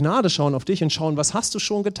 dass wir auf die Gnade schauen, auf dich und schauen, was hast du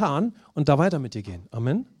schon getan und da weiter mit dir gehen.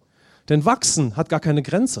 Amen. Denn wachsen hat gar keine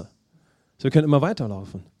Grenze. Wir können immer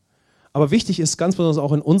weiterlaufen. Aber wichtig ist ganz besonders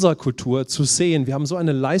auch in unserer Kultur zu sehen, wir haben so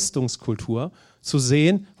eine Leistungskultur, zu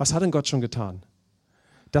sehen, was hat denn Gott schon getan?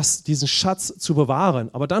 Diesen Schatz zu bewahren,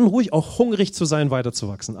 aber dann ruhig auch hungrig zu sein,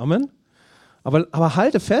 weiterzuwachsen. Amen. Aber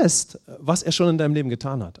halte fest, was er schon in deinem Leben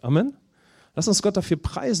getan hat. Amen. Lass uns Gott dafür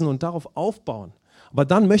preisen und darauf aufbauen. Aber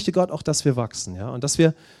dann möchte Gott auch, dass wir wachsen, ja, und dass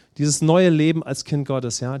wir dieses neue Leben als Kind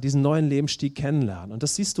Gottes, ja, diesen neuen Lebensstil kennenlernen. Und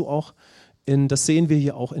das siehst du auch das sehen wir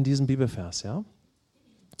hier auch in diesem Bibelvers, ja.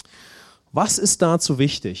 Was ist dazu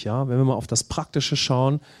wichtig, ja, wenn wir mal auf das Praktische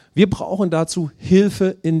schauen? Wir brauchen dazu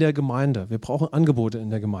Hilfe in der Gemeinde. Wir brauchen Angebote in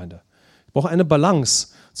der Gemeinde. Wir brauchen eine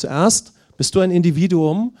Balance. Zuerst bist du ein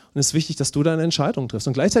Individuum und es ist wichtig, dass du deine Entscheidung triffst.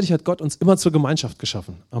 Und gleichzeitig hat Gott uns immer zur Gemeinschaft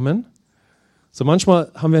geschaffen. Amen. So manchmal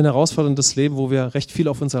haben wir ein herausforderndes Leben, wo wir recht viel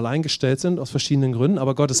auf uns allein gestellt sind, aus verschiedenen Gründen.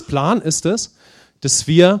 Aber Gottes Plan ist es, dass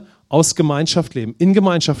wir aus Gemeinschaft leben, in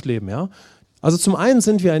Gemeinschaft leben. Ja? Also zum einen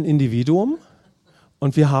sind wir ein Individuum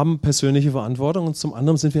und wir haben persönliche Verantwortung und zum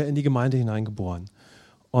anderen sind wir in die Gemeinde hineingeboren.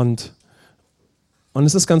 Und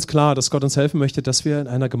es ist ganz klar, dass Gott uns helfen möchte, dass wir in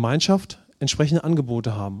einer Gemeinschaft entsprechende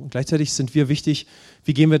Angebote haben. Und gleichzeitig sind wir wichtig,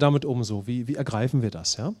 wie gehen wir damit um so? Wie ergreifen wir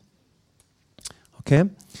das? Ja? Okay.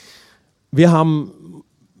 Wir haben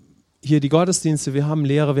hier die Gottesdienste, wir haben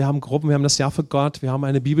Lehre, wir haben Gruppen, wir haben das Jahr für Gott, wir haben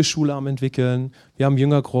eine Bibelschule am entwickeln, wir haben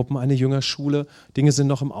Jüngergruppen, eine Jüngerschule. Dinge sind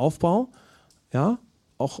noch im Aufbau, ja,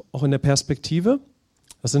 auch in der Perspektive.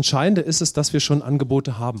 Das Entscheidende ist es, dass wir schon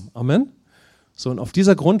Angebote haben. Amen. So, und auf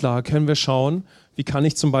dieser Grundlage können wir schauen, wie kann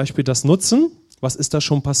ich zum Beispiel das nutzen? Was ist da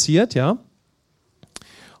schon passiert, ja?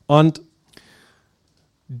 Und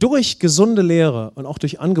durch gesunde Lehre und auch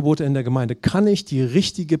durch Angebote in der Gemeinde kann ich die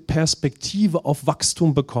richtige Perspektive auf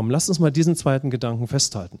Wachstum bekommen. Lass uns mal diesen zweiten Gedanken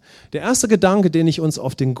festhalten. Der erste Gedanke, den ich uns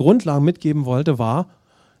auf den Grundlagen mitgeben wollte, war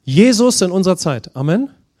Jesus in unserer Zeit.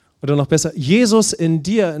 Amen. Oder noch besser, Jesus in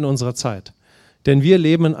dir in unserer Zeit. Denn wir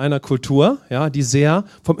leben in einer Kultur, ja, die sehr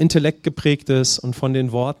vom Intellekt geprägt ist und von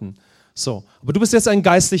den Worten. So, aber du bist jetzt ein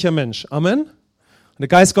geistlicher Mensch. Amen. Und der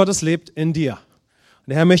Geist Gottes lebt in dir. Und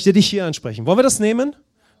der Herr möchte dich hier ansprechen. Wollen wir das nehmen?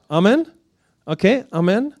 Amen. Okay,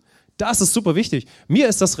 Amen. Das ist super wichtig. Mir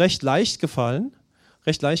ist das recht leicht gefallen,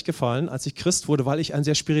 als ich Christ wurde, weil ich ein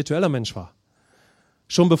sehr spiritueller Mensch war.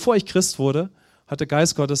 Schon bevor ich Christ wurde, hat der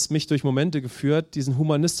Geist Gottes mich durch Momente geführt, diesen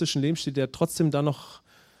humanistischen Lebensstil, der trotzdem dann noch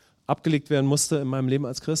abgelegt werden musste in meinem Leben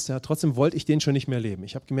als Christ. Ja, trotzdem wollte ich den schon nicht mehr leben.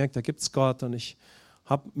 Ich habe gemerkt, da gibt es Gott und ich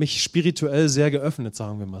habe mich spirituell sehr geöffnet,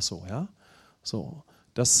 sagen wir mal so. Ja? So,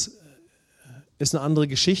 das ist eine andere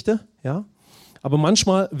Geschichte. Ja? Aber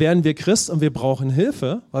manchmal werden wir Christ und wir brauchen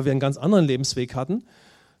Hilfe, weil wir einen ganz anderen Lebensweg hatten,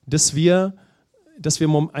 dass wir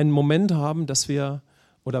einen Moment haben,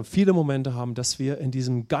 oder viele Momente haben, dass wir in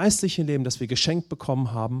diesem geistlichen Leben, das wir geschenkt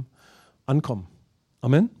bekommen haben, ankommen.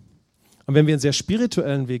 Amen. Und wenn wir einen sehr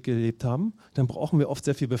spirituellen Weg gelebt haben, dann brauchen wir oft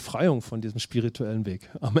sehr viel Befreiung von diesem spirituellen Weg.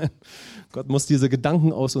 Amen. Gott muss diese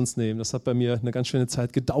Gedanken aus uns nehmen. Das hat bei mir eine ganz schöne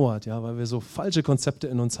Zeit gedauert, ja, weil wir so falsche Konzepte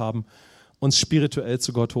in uns haben, uns spirituell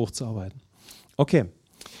zu Gott hochzuarbeiten. Okay,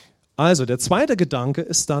 also der zweite Gedanke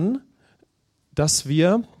ist dann, dass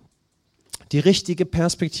wir die richtige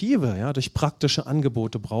Perspektive, ja, durch praktische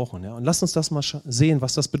Angebote brauchen. Ja. Und lasst uns das mal sehen,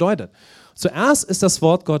 was das bedeutet. Zuerst ist das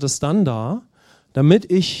Wort Gottes dann da,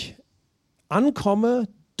 damit ich ankomme,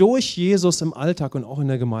 durch Jesus im Alltag und auch in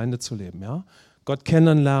der Gemeinde zu leben. Ja. Gott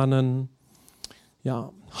kennenlernen,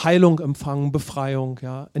 ja, Heilung empfangen, Befreiung,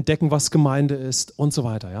 ja, entdecken, was Gemeinde ist und so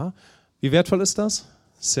weiter. Ja. Wie wertvoll ist das?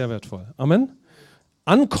 Sehr wertvoll. Amen.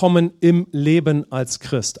 Ankommen im Leben als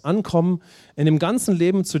Christ, ankommen in dem ganzen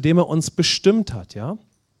Leben, zu dem er uns bestimmt hat, ja.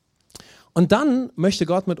 Und dann möchte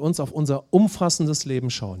Gott mit uns auf unser umfassendes Leben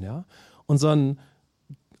schauen, ja, unseren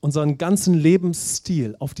ganzen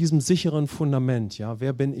Lebensstil auf diesem sicheren Fundament, ja.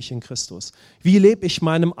 Wer bin ich in Christus? Wie lebe ich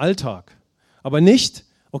meinen Alltag? Aber nicht,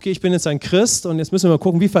 okay, ich bin jetzt ein Christ und jetzt müssen wir mal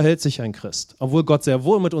gucken, wie verhält sich ein Christ, obwohl Gott sehr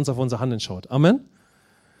wohl mit uns auf unser Handeln schaut. Amen.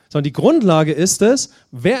 Sondern die Grundlage ist es,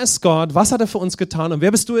 wer ist Gott, was hat er für uns getan und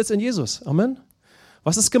wer bist du jetzt in Jesus? Amen.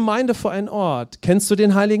 Was ist Gemeinde für ein Ort? Kennst du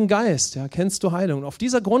den Heiligen Geist? Ja, kennst du Heilung? Und auf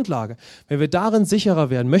dieser Grundlage, wenn wir darin sicherer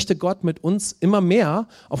werden, möchte Gott mit uns immer mehr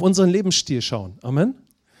auf unseren Lebensstil schauen. Amen.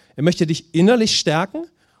 Er möchte dich innerlich stärken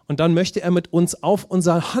und dann möchte er mit uns auf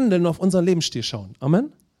unser Handeln, auf unseren Lebensstil schauen.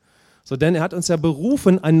 Amen. So, denn er hat uns ja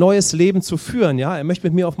berufen, ein neues Leben zu führen. Ja, er möchte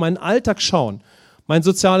mit mir auf meinen Alltag schauen. Mein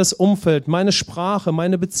soziales Umfeld, meine Sprache,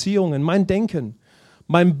 meine Beziehungen, mein Denken,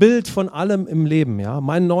 mein Bild von allem im Leben, ja,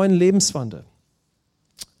 meinen neuen Lebenswandel.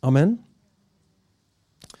 Amen.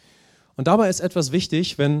 Und dabei ist etwas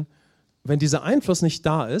wichtig, wenn dieser Einfluss nicht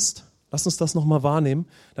da ist, lass uns das nochmal wahrnehmen,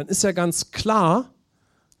 dann ist ja ganz klar,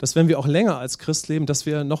 dass wenn wir auch länger als Christ leben, dass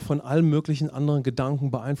wir noch von allen möglichen anderen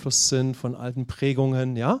Gedanken beeinflusst sind, von alten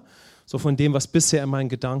Prägungen, ja, so von dem, was bisher in meinen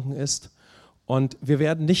Gedanken ist. Und wir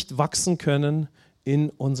werden nicht wachsen können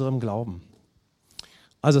in unserem Glauben.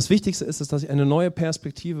 Also das Wichtigste ist es, dass ich eine neue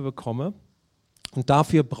Perspektive bekomme und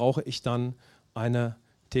dafür brauche ich dann eine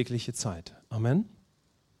tägliche Zeit. Amen.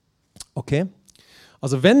 Okay?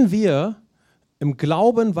 Also wenn wir im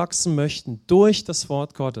Glauben wachsen möchten durch das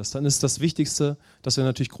Wort Gottes, dann ist das Wichtigste, dass wir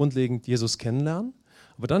natürlich grundlegend Jesus kennenlernen,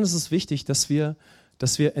 aber dann ist es wichtig, dass wir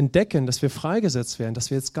entdecken, dass wir freigesetzt werden,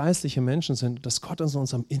 dass wir jetzt geistliche Menschen sind, dass Gott uns in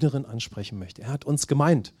unserem Inneren ansprechen möchte. Er hat uns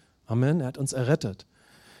gemeint. Amen. Er hat uns errettet.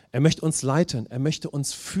 Er möchte uns leiten. Er möchte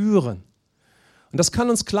uns führen. Und das kann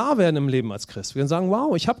uns klar werden im Leben als Christ. Wir können sagen,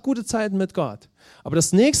 wow, ich habe gute Zeiten mit Gott. Aber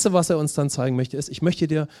das Nächste, was er uns dann zeigen möchte, ist,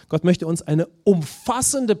 Gott möchte uns eine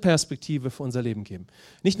umfassende Perspektive für unser Leben geben.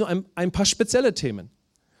 Nicht nur ein paar spezielle Themen.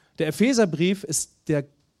 Der Epheserbrief ist der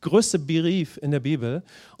größte Brief in der Bibel.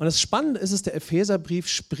 Und das Spannende ist der Epheserbrief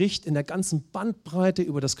spricht in der ganzen Bandbreite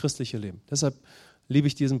über das christliche Leben. Deshalb liebe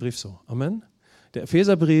ich diesen Brief so. Amen. Der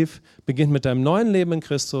Epheserbrief beginnt mit deinem neuen Leben in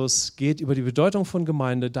Christus, geht über die Bedeutung von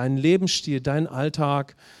Gemeinde, deinen Lebensstil, deinen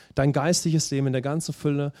Alltag, dein geistliches Leben in der ganzen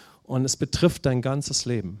Fülle und es betrifft dein ganzes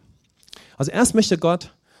Leben. Also erst möchte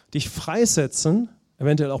Gott dich freisetzen,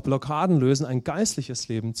 eventuell auch Blockaden lösen, ein geistliches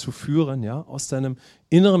Leben zu führen, ja, aus deinem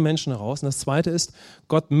inneren Menschen heraus. Und das Zweite ist,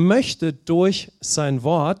 Gott möchte durch sein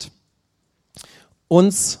Wort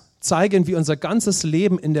uns zeigen, wie unser ganzes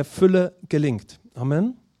Leben in der Fülle gelingt.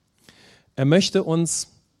 Amen. Er möchte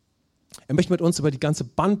mit uns über die ganze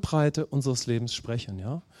Bandbreite unseres Lebens sprechen,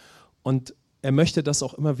 ja. Und er möchte das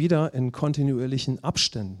auch immer wieder in kontinuierlichen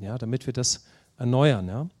Abständen, ja, damit wir das erneuern,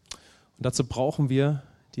 ja. Und dazu brauchen wir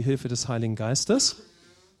die Hilfe des Heiligen Geistes.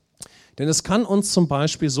 Denn es kann uns zum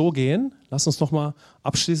Beispiel so gehen, lass uns nochmal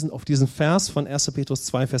abschließend auf diesen Vers von 1. Petrus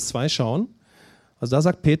 2, Vers 2 schauen. Also da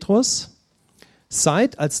sagt Petrus,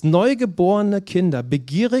 Seid als neugeborene Kinder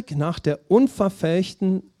begierig nach der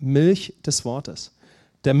unverfälschten Milch des Wortes,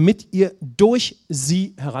 damit ihr durch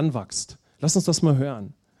sie heranwachst. Lass uns das mal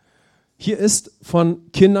hören. Hier ist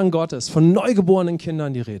von Kindern Gottes, von neugeborenen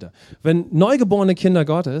Kindern die Rede. Wenn neugeborene Kinder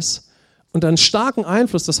Gottes unter einen starken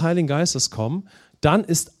Einfluss des Heiligen Geistes kommen, dann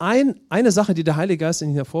ist eine Sache, die der Heilige Geist in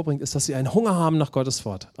ihnen hervorbringt, ist, dass sie einen Hunger haben nach Gottes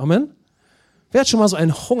Wort. Amen? Wer hat schon mal so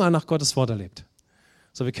einen Hunger nach Gottes Wort erlebt?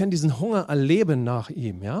 So, wir können diesen Hunger erleben nach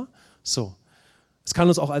ihm, ja? So. Es kann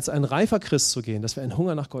uns auch als ein reifer Christ so gehen, dass wir einen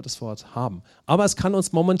Hunger nach Gottes Wort haben. Aber es kann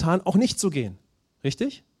uns momentan auch nicht so gehen.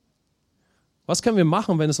 Richtig? Was können wir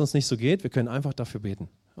machen, wenn es uns nicht so geht? Wir können einfach dafür beten.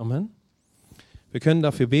 Amen. Wir können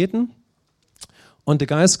dafür beten und der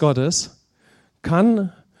Geist Gottes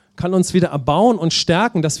kann uns wieder erbauen und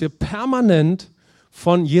stärken, dass wir permanent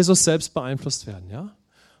von Jesus selbst beeinflusst werden, ja?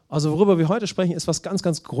 Also worüber wir heute sprechen, ist was ganz,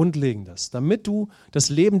 ganz Grundlegendes. Damit du das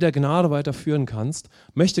Leben der Gnade weiterführen kannst,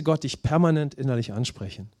 möchte Gott dich permanent innerlich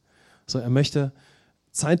ansprechen. So, er möchte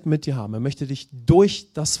Zeit mit dir haben. Er möchte dich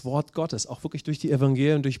durch das Wort Gottes, auch wirklich durch die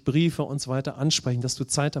Evangelien, durch Briefe und so weiter ansprechen, dass du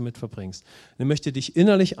Zeit damit verbringst. Er möchte dich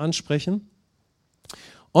innerlich ansprechen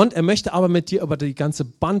und er möchte aber mit dir über die ganze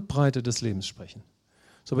Bandbreite des Lebens sprechen.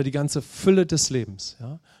 So über die ganze Fülle des Lebens,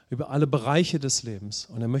 ja, über alle Bereiche des Lebens.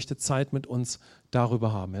 Und er möchte Zeit mit uns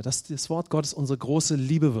darüber haben, ja, dass das Wort Gottes unsere große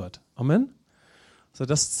Liebe wird. Amen. So,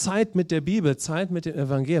 dass Zeit mit der Bibel, Zeit mit dem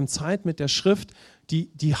Evangelium, Zeit mit der Schrift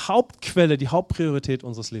die Hauptquelle, die Hauptpriorität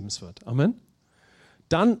unseres Lebens wird. Amen.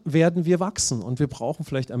 Dann werden wir wachsen und wir brauchen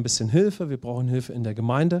vielleicht ein bisschen Hilfe, wir brauchen Hilfe in der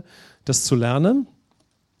Gemeinde, das zu lernen.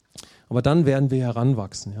 Aber dann werden wir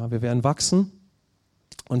heranwachsen. Ja. Wir werden wachsen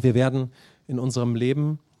und wir werden in unserem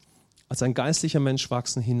Leben als ein geistlicher Mensch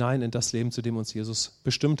wachsen hinein in das Leben, zu dem uns Jesus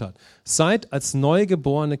bestimmt hat. Seid als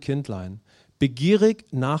neugeborene Kindlein begierig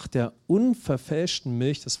nach der unverfälschten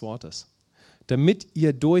Milch des Wortes, damit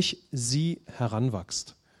ihr durch sie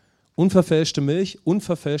heranwachst. Unverfälschte Milch,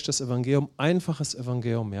 unverfälschtes Evangelium, einfaches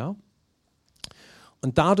Evangelium, ja?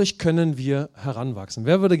 Und dadurch können wir heranwachsen.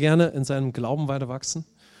 Wer würde gerne in seinem Glauben weiter wachsen?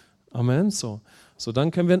 Amen. So,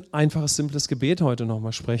 dann können wir ein einfaches, simples Gebet heute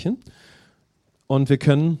nochmal sprechen. Und wir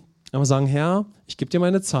können aber sagen, Herr, ich gebe dir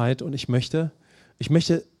meine Zeit und ich möchte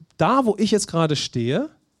da, wo ich jetzt gerade stehe,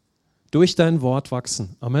 durch dein Wort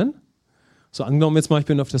wachsen. Amen. So angenommen jetzt mal, ich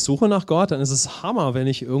bin auf der Suche nach Gott, dann ist es Hammer, wenn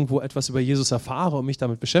ich irgendwo etwas über Jesus erfahre und mich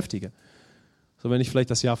damit beschäftige. So, wenn ich vielleicht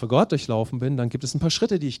das Jahr für Gott durchlaufen bin, dann gibt es ein paar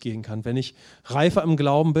Schritte, die ich gehen kann. Wenn ich reifer im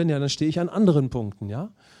Glauben bin, ja, dann stehe ich an anderen Punkten,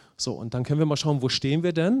 ja. So, und dann können wir mal schauen, wo stehen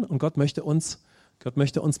wir denn? Und Gott möchte uns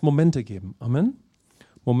Momente geben. Amen.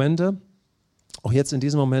 Momente. Auch jetzt in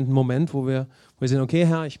diesem Moment ein Moment, wo wir sehen, okay,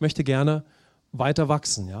 Herr, ich möchte gerne weiter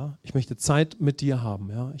wachsen, ja. Ich möchte Zeit mit dir haben,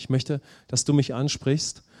 ja. Ich möchte, dass du mich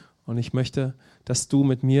ansprichst und ich möchte, dass du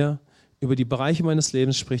mit mir über die Bereiche meines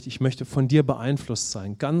Lebens sprichst. Ich möchte von dir beeinflusst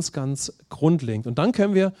sein, ganz, ganz grundlegend. Und dann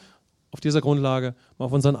können wir auf dieser Grundlage mal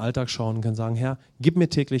auf unseren Alltag schauen und können sagen, Herr, gib mir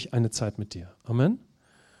täglich eine Zeit mit dir. Amen.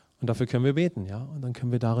 Und dafür können wir beten, ja. Und dann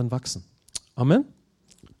können wir darin wachsen. Amen.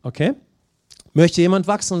 Okay. Möchte jemand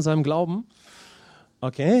wachsen in seinem Glauben?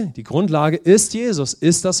 Okay, die Grundlage ist Jesus,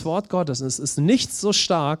 ist das Wort Gottes. Und es ist nichts so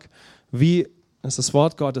stark, wie dass das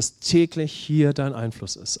Wort Gottes täglich hier dein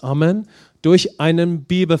Einfluss ist. Amen. Durch einen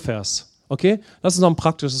Bibelvers. Okay, lass uns noch ein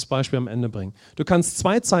praktisches Beispiel am Ende bringen. Du kannst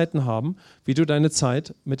 2 Zeiten haben, wie du deine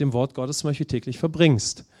Zeit mit dem Wort Gottes zum Beispiel täglich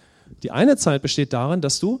verbringst. Die eine Zeit besteht darin,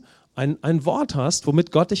 dass du ein Wort hast,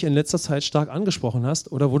 womit Gott dich in letzter Zeit stark angesprochen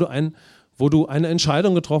hast oder wo du eine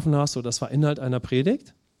Entscheidung getroffen hast, oder das war Inhalt einer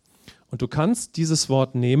Predigt. Und du kannst dieses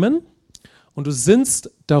Wort nehmen und du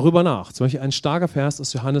sinnst darüber nach. Zum Beispiel ein starker Vers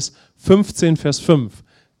aus Johannes 15, Vers 5.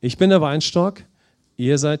 Ich bin der Weinstock,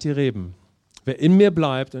 ihr seid die Reben. Wer in mir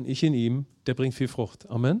bleibt und ich in ihm, der bringt viel Frucht.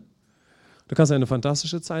 Amen. Du kannst eine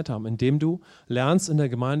fantastische Zeit haben, indem du lernst, in der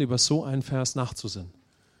Gemeinde über so einen Vers nachzusinnen.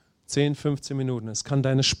 10, 15 Minuten. Es kann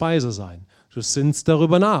deine Speise sein. Du sinnst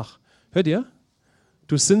darüber nach. Hört ihr?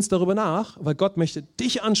 Du sinnst darüber nach, weil Gott möchte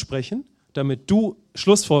dich ansprechen, damit du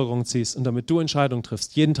Schlussfolgerungen ziehst und damit du Entscheidungen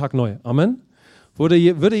triffst, jeden Tag neu. Amen. Würde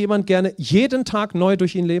jemand gerne jeden Tag neu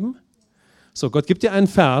durch ihn leben? So, Gott gibt dir einen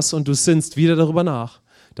Vers und du sinnst wieder darüber nach,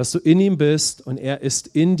 dass du in ihm bist und er ist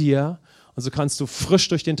in dir und so kannst du frisch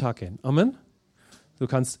durch den Tag gehen. Amen. Du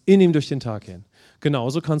kannst in ihm durch den Tag gehen.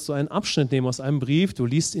 Genauso kannst du einen Abschnitt nehmen aus einem Brief, du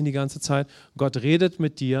liest ihn die ganze Zeit, Gott redet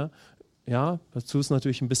mit dir, ja, dazu es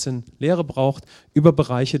natürlich ein bisschen Lehre braucht, über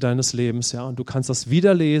Bereiche deines Lebens, ja, und du kannst das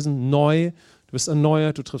wieder lesen, neu, du bist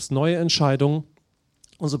erneuert, du triffst neue Entscheidungen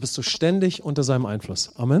und so bist du ständig unter seinem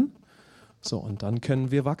Einfluss. Amen. So, und dann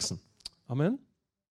können wir wachsen. Amen.